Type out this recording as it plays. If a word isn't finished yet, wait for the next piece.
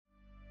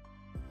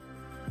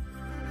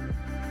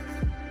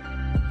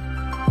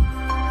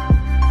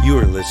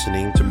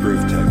listening to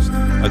Proof Text,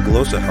 a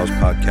Glossa House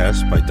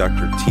podcast by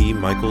Dr. T.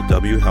 Michael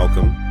W.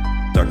 Halcomb,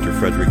 Dr.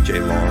 Frederick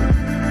J. Long,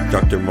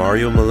 Dr.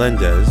 Mario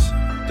Melendez,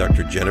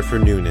 Dr. Jennifer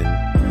Noonan,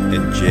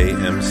 and J.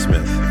 M.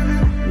 Smith.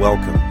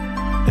 Welcome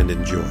and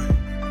enjoy.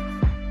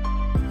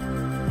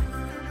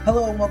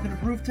 Hello and welcome to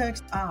Proof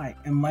Text. I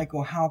am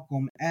Michael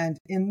Halcomb, and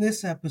in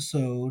this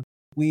episode,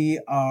 we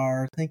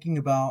are thinking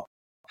about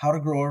how to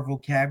grow our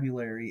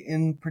vocabulary,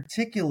 in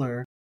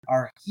particular,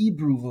 our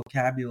Hebrew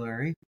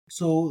vocabulary.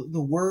 So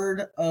the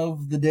word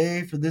of the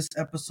day for this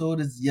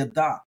episode is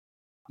yada,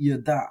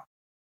 yada,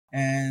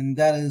 and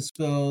that is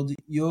spelled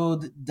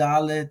yod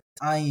dalet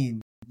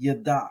ayin,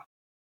 yada,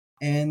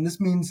 and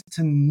this means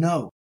to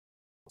know.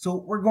 So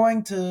we're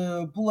going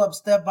to pull up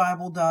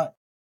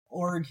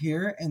stepbible.org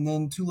here and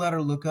then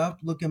two-letter lookup.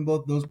 Look in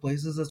both those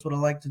places. That's what I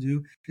like to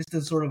do, just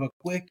as sort of a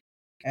quick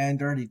and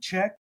dirty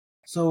check.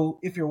 So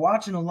if you're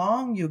watching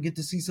along, you'll get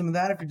to see some of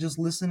that. If you're just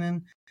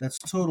listening, that's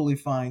totally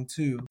fine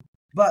too.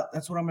 But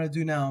that's what I'm going to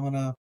do now. I'm going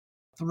to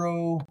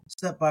throw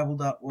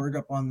stepbible.org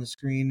up on the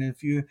screen.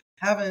 If you're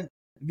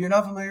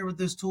not familiar with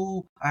this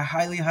tool, I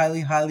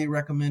highly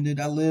recommend it.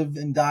 I live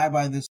and die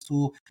by this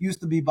tool. It used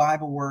to be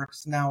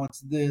BibleWorks, now it's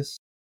this.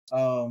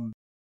 I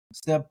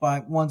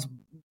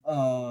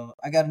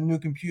got a new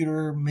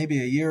computer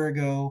maybe a year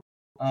ago.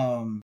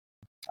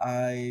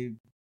 I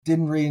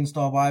didn't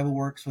reinstall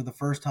BibleWorks for the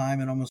first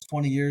time in almost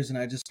 20 years, and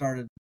I just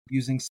started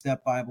using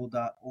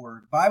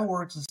stepbible.org.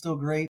 BibleWorks is still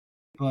great,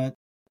 but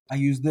I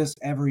use this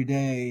every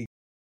day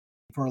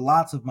for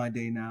lots of my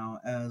day now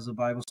as a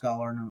Bible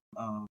scholar and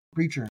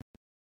preacher.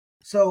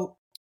 So,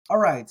 all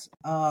right,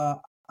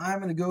 I'm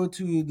going to go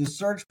to the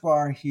search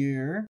bar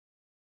here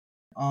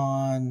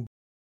on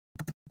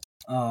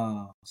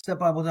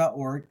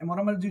stepbible.org, and what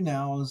I'm going to do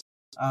now is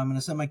I'm going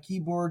to set my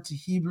keyboard to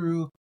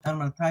Hebrew, and I'm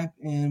going to type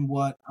in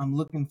what I'm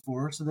looking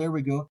for. So there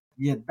we go,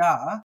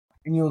 yada,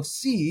 and you'll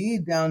see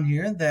down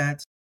here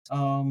that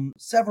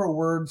several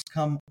words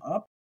come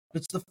up.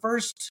 It's the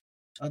first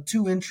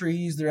two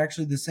entries. They're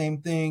actually the same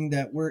thing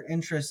that we're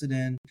interested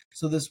in.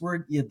 So this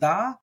word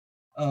yada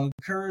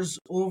occurs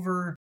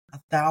over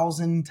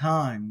 1,000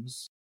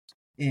 times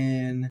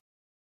in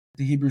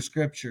the Hebrew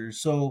scriptures.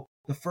 So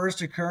the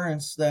first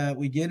occurrence that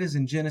we get is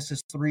in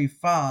Genesis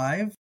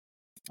 3:5,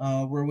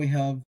 where we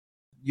have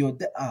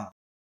yode'a,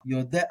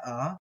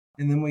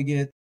 and then we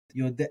get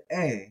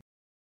yode'e.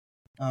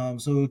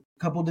 So a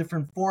couple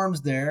different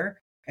forms there,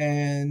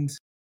 and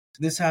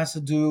this has to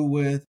do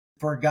with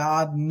for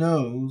God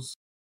knows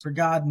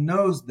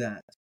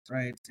that,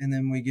 right? And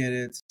then we get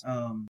it,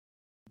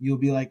 you'll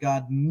be like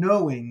God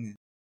knowing,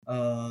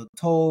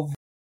 tov,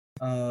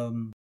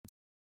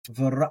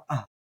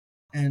 v'ra'ah,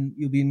 and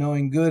you'll be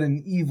knowing good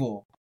and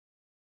evil.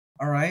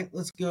 All right,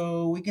 let's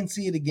go. We can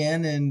see it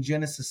again in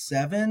Genesis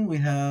 7. We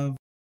have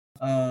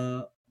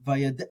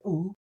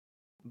vayade'u.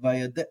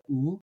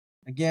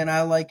 Again,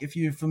 if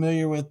you're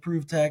familiar with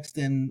proof text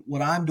and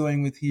what I'm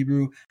doing with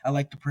Hebrew, I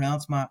like to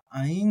pronounce my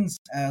ayins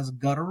as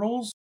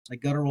gutturals,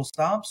 like guttural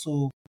stops.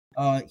 So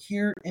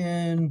here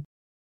in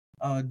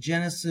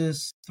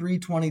Genesis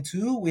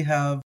 3:22, we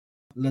have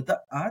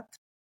lada'at.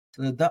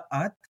 So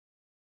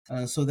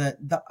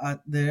that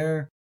da'at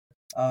there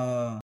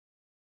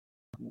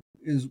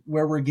is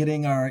where we're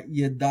getting our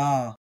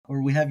yada,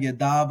 or we have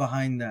yada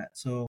behind that.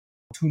 So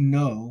to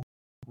know,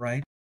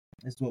 right,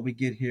 is what we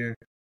get here.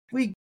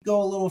 We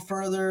go a little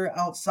further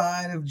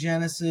outside of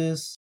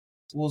Genesis,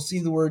 we'll see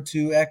the word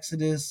to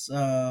Exodus.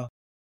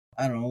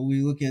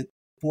 We look at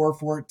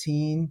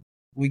 4:14,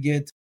 we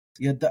get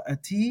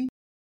yada'ati.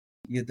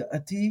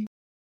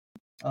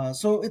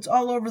 So it's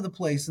all over the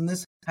place, and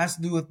this has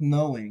to do with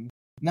knowing.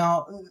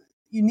 Now,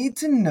 you need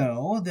to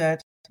know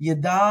that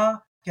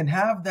yada can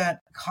have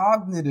that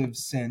cognitive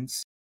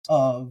sense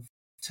of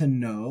to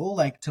know,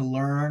 like to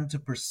learn, to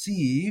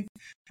perceive,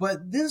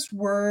 but this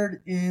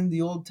word in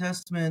the Old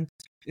Testament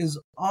is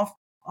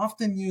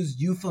often used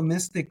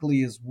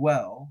euphemistically as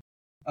well.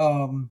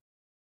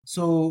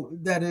 So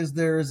that is,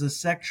 there is a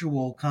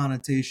sexual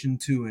connotation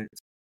to it.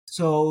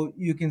 So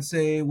you can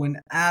say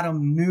when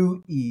Adam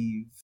knew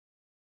Eve,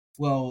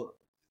 well,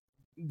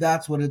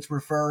 that's what it's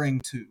referring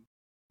to.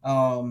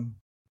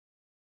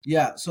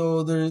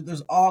 So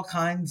there's all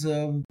kinds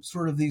of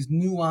sort of these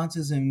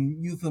nuances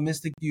and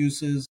euphemistic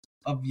uses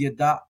of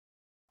yada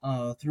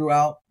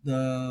throughout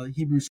the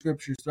Hebrew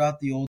scriptures, throughout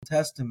the Old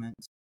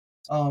Testament.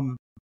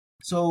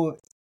 So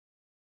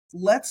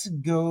let's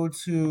go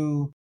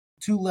to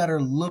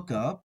two-letter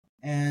lookup,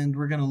 and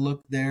we're going to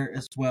look there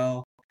as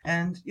well.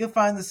 And you'll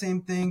find the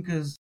same thing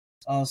because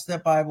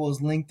Step Bible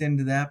is linked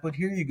into that. But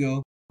here you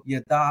go,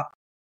 yada.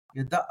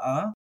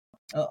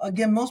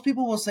 Again, most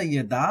people will say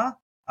yada.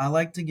 I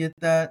like to get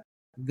that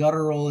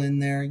guttural in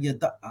there,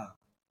 yada.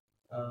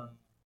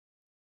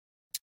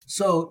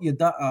 So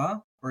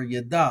yada, or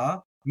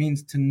yada,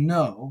 means to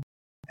know.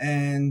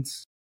 And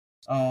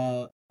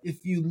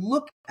if you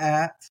look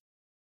at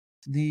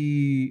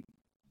the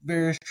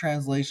various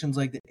translations,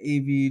 like the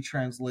AV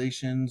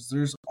translations,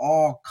 there's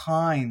all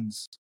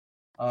kinds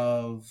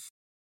of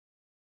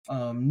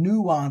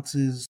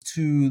nuances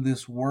to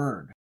this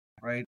word,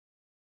 right?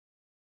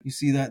 You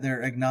see that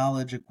there: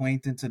 acknowledge,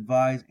 acquaintance,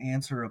 advise,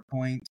 answer,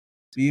 appoint,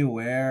 be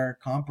aware,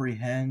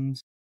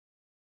 comprehend,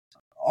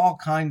 all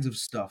kinds of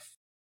stuff.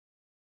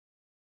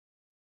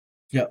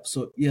 Yep,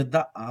 so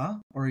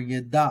yada'a or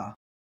yada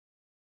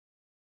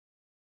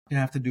can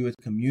have to do with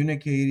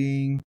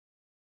communicating.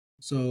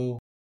 So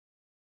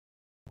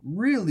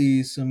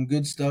really some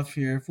good stuff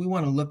here. If we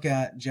want to look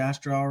at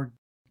Jastrow or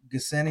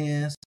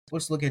Gesenius,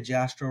 let's look at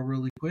Jastrow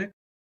really quick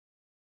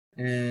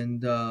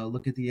and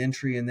look at the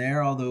entry in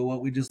there, although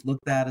what we just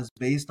looked at is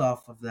based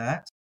off of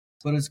that.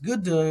 But it's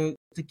good to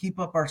keep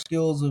up our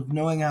skills of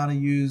knowing how to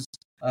use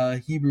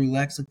Hebrew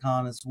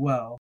lexicon as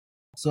well.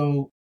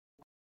 So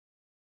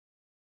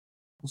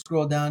we'll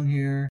scroll down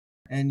here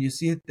and you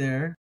see it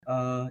there,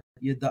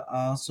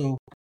 yada'a. So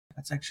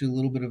that's actually a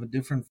little bit of a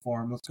different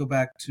form. Let's go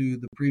back to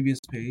the previous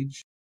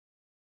page.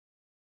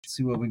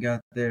 See what we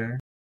got there.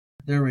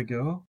 There we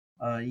go.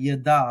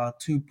 Yada,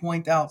 to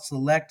point out,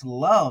 select,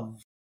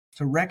 love,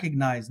 to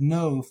recognize,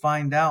 know,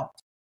 find out.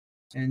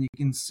 And you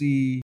can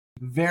see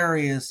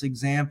various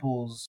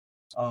examples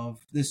of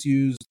this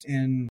used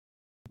in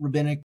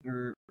rabbinic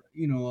or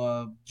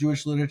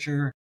Jewish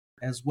literature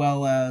as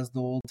well as the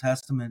Old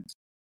Testament.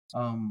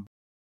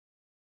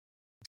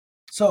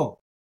 So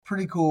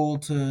pretty cool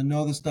to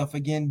know this stuff.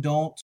 Again,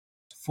 don't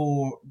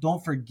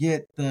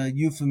forget the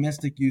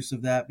euphemistic use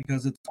of that,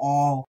 because it's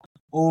all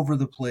over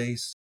the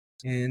place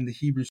in the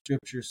Hebrew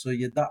scripture. So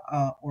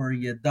yada'a or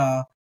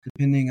yada,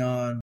 depending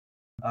on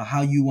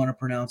how you want to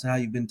pronounce it, how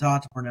you've been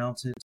taught to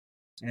pronounce it,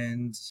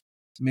 and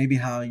maybe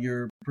how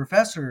your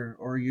professor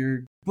or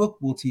your book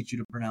will teach you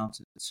to pronounce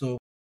it. So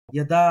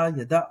yada,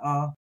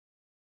 yada'a,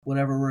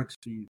 whatever works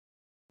for you.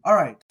 All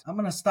right, I'm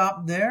going to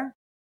stop there,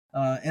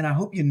 and I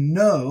hope you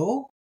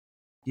know,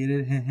 get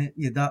it,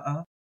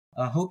 yada'a.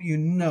 I hope you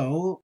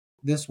know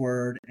this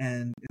word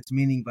and its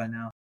meaning by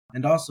now.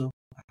 And also,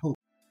 I hope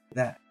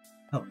that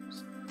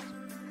helps.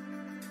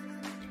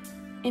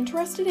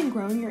 Interested in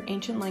growing your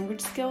ancient language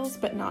skills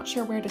but not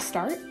sure where to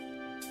start?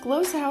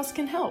 Glossa House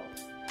can help.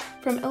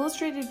 From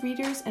illustrated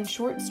readers and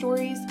short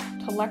stories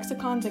to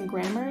lexicons and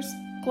grammars,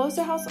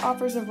 Glossa House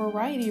offers a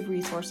variety of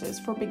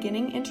resources for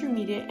beginning,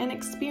 intermediate, and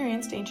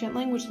experienced ancient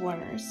language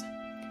learners.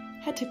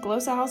 Head to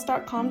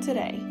glossahouse.com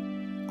today.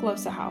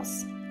 Glossa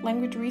House,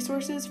 language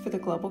resources for the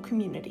global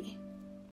community.